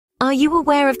Are you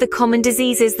aware of the common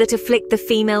diseases that afflict the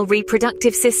female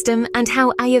reproductive system and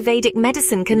how Ayurvedic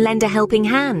medicine can lend a helping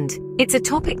hand? It's a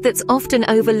topic that's often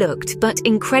overlooked but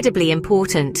incredibly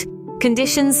important.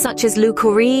 Conditions such as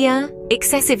leucorrhoea,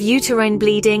 excessive uterine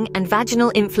bleeding, and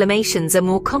vaginal inflammations are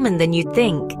more common than you'd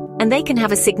think, and they can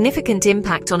have a significant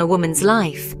impact on a woman's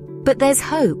life. But there's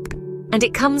hope, and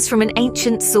it comes from an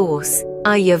ancient source,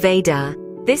 Ayurveda.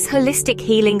 This holistic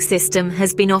healing system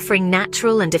has been offering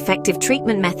natural and effective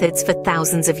treatment methods for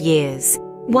thousands of years.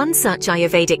 One such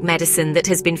Ayurvedic medicine that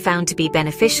has been found to be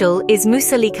beneficial is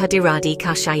Musaleekhadiradi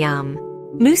Kashayam.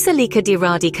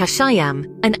 Musaleekhadiradi Kashayam,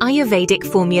 an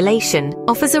Ayurvedic formulation,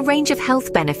 offers a range of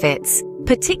health benefits,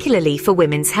 particularly for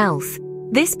women's health.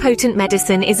 This potent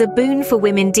medicine is a boon for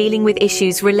women dealing with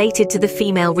issues related to the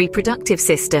female reproductive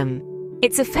system.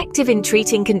 It's effective in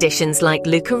treating conditions like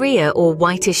leucorrhoea or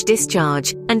whitish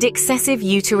discharge and excessive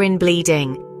uterine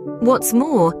bleeding. What's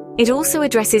more, it also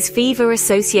addresses fever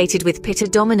associated with Pitta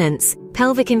dominance,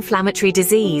 pelvic inflammatory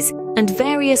disease, and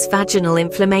various vaginal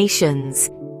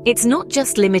inflammations. It's not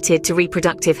just limited to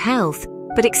reproductive health,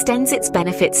 but extends its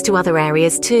benefits to other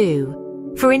areas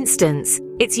too. For instance,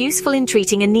 it's useful in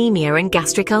treating anaemia and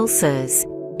gastric ulcers.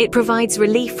 It provides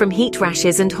relief from heat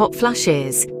rashes and hot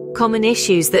flushes, common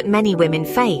issues that many women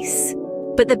face.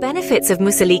 But the benefits of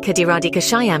Musaleekhadiradi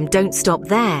Kashayam don't stop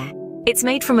there. It's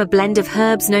made from a blend of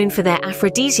herbs known for their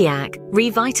aphrodisiac,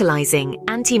 revitalizing,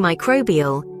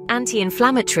 antimicrobial,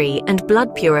 anti-inflammatory, and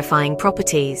blood-purifying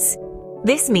properties.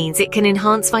 This means it can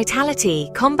enhance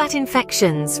vitality, combat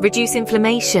infections, reduce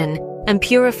inflammation, and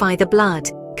purify the blood,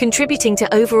 contributing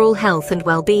to overall health and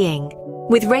well-being.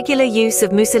 With regular use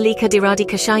of Musaleekhadiradi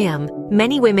Kashayam,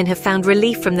 many women have found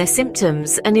relief from their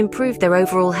symptoms and improved their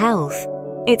overall health.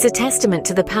 It's a testament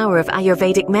to the power of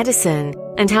Ayurvedic medicine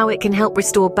and how it can help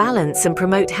restore balance and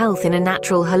promote health in a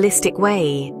natural, holistic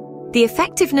way. The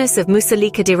effectiveness of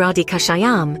Musaleekhadiradi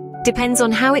Kashayam depends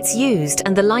on how it's used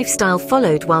and the lifestyle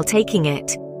followed while taking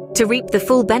it. To reap the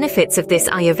full benefits of this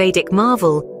Ayurvedic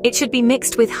marvel, it should be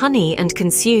mixed with honey and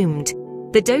consumed.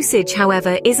 The dosage,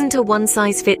 however, isn't a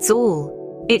one-size-fits-all.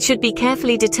 It should be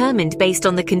carefully determined based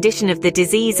on the condition of the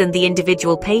disease and the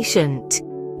individual patient.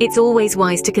 It's always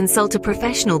wise to consult a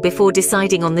professional before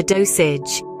deciding on the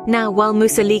dosage. Now, while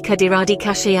Musaleekhadiradi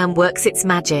Kashayam works its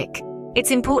magic,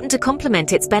 it's important to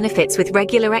complement its benefits with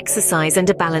regular exercise and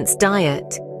a balanced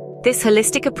diet. This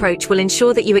holistic approach will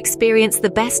ensure that you experience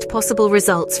the best possible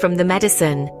results from the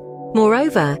medicine.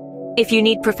 Moreover, if you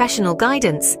need professional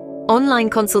guidance, online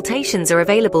consultations are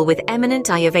available with eminent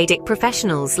Ayurvedic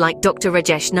professionals like Dr.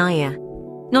 Rajesh Nair.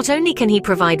 Not only can he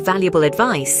provide valuable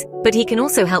advice, but he can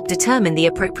also help determine the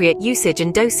appropriate usage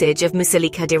and dosage of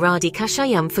Musaleekhadiradi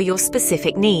Kashayam for your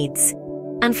specific needs.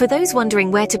 And for those wondering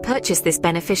where to purchase this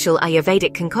beneficial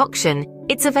Ayurvedic concoction,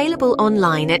 it's available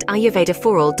online at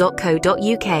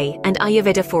ayurvedaforal.co.uk and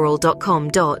ayurvedaforal.com.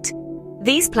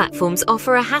 These platforms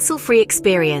offer a hassle-free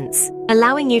experience,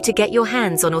 allowing you to get your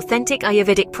hands on authentic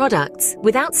Ayurvedic products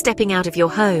without stepping out of your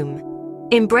home.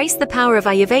 Embrace the power of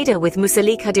Ayurveda with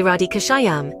Musaleekhadiradi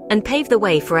Kashayam and pave the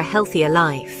way for a healthier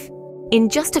life. In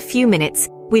just a few minutes,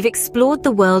 we've explored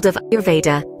the world of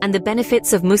Ayurveda and the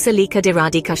benefits of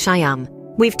Musaleekhadiradi Kashayam.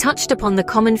 We've touched upon the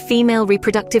common female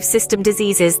reproductive system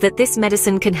diseases that this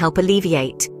medicine can help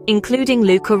alleviate, including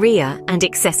leucorrhoea and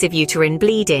excessive uterine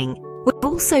bleeding. We've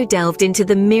also delved into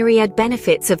the myriad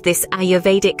benefits of this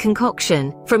Ayurvedic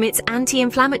concoction, from its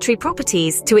anti-inflammatory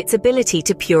properties to its ability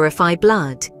to purify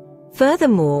blood.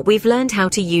 Furthermore, we've learned how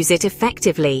to use it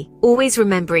effectively, always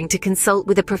remembering to consult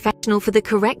with a professional for the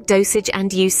correct dosage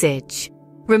and usage.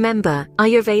 Remember,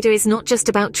 Ayurveda is not just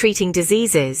about treating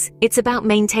diseases, it's about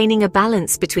maintaining a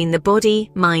balance between the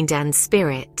body, mind, and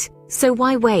spirit. So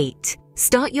why wait?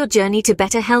 Start your journey to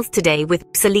better health today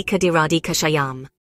with Musaleekhadiradi Kashayam.